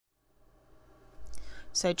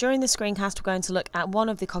So during the screencast, we're going to look at one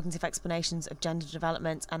of the cognitive explanations of gender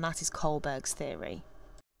development, and that is Kohlberg's theory.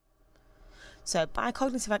 So by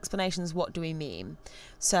cognitive explanations, what do we mean?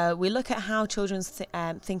 So we look at how children's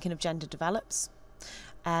thinking of gender develops.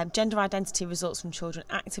 Gender identity results from children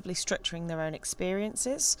actively structuring their own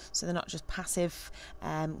experiences, so they're not just passive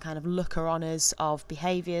kind of looker-oners of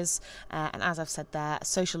behaviours, and as I've said there,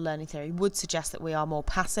 social learning theory would suggest that we are more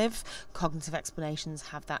passive. Cognitive explanations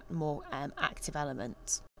have that more active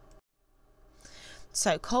element.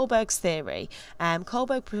 So Kohlberg's theory.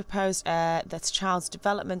 Kohlberg proposed that a child's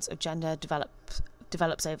development of gender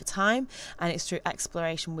develops over time, and it's through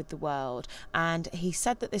exploration with the world, and he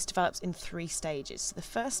said that this develops in 3 stages. So the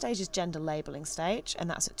first stage is gender labelling stage, and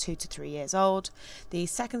that's at 2 to 3 years old. The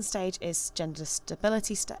second stage is gender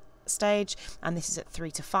stability stage, and this is at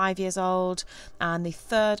 3 to 5 years old, and the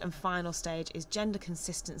third and final stage is gender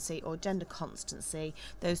consistency or gender constancy.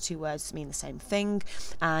 Those 2 words mean the same thing,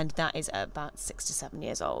 and that is at about 6 to 7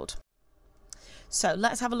 years old. So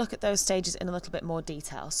let's have a look at those stages in a little bit more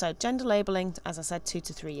detail. So gender labelling, as I said, 2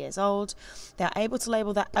 to 3 years old. They're able to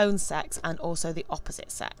label their own sex and also the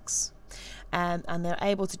opposite sex. And they're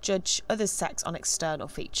able to judge others' sex on external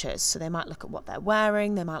features. So they might look at what they're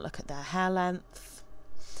wearing, they might look at their hair length.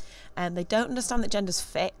 And they don't understand that gender's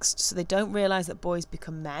fixed, so they don't realise that boys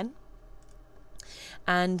become men.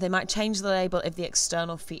 And they might change the label if the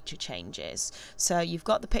external feature changes. So you've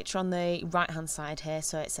got the picture on the right hand side here.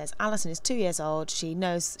 So it says Alison is 2 years old. She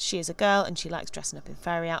knows she is a girl and she likes dressing up in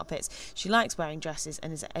fairy outfits. She likes wearing dresses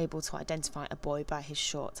and is able to identify a boy by his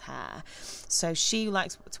short hair. So she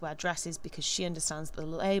likes to wear dresses because she understands the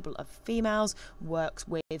label of females works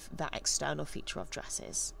with that external feature of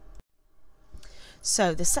dresses.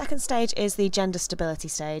 So the second stage is the gender stability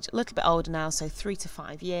stage, a little bit older now, so 3 to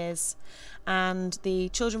 5 years. And the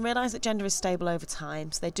children realise that gender is stable over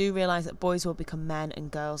time, so they do realise that boys will become men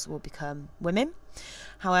and girls will become women.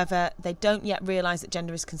 However, they don't yet realise that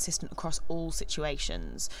gender is consistent across all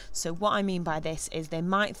situations. So what I mean by this is they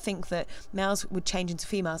might think that males would change into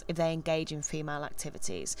females if they engage in female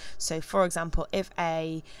activities. So for example, if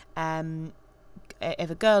a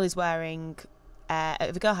girl is wearing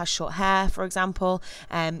if a girl has short hair, for example,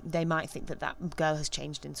 they might think that that girl has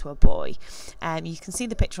changed into a boy. You can see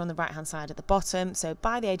the picture on the right hand side at the bottom. So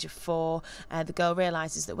by the age of 4, the girl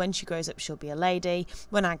realises that when she grows up she'll be a lady.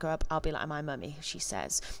 When I grow up I'll be like my mummy, she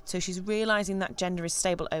says. So she's realising that gender is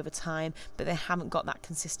stable over time, but they haven't got that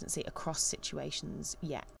consistency across situations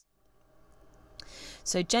yet.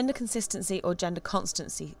 So gender consistency or gender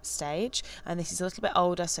constancy stage, and this is a little bit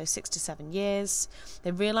older, so 6 to 7 years.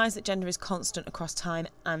 They realise that gender is constant across time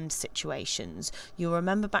and situations. You'll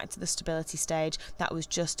remember back to the stability stage, that was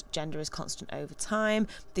just gender is constant over time.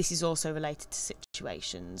 This is also related to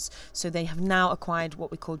situations. So they have now acquired what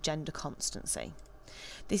we call gender constancy.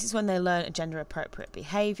 This is when they learn a gender appropriate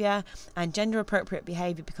behaviour, and gender appropriate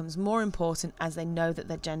behaviour becomes more important as they know that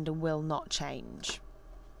their gender will not change.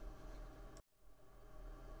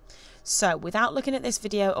 So without looking at this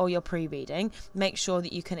video or your pre-reading, make sure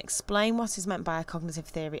that you can explain what is meant by a cognitive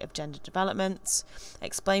theory of gender development,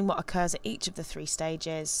 explain what occurs at each of the 3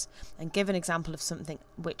 stages, and give an example of something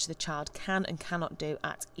which the child can and cannot do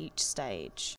at each stage.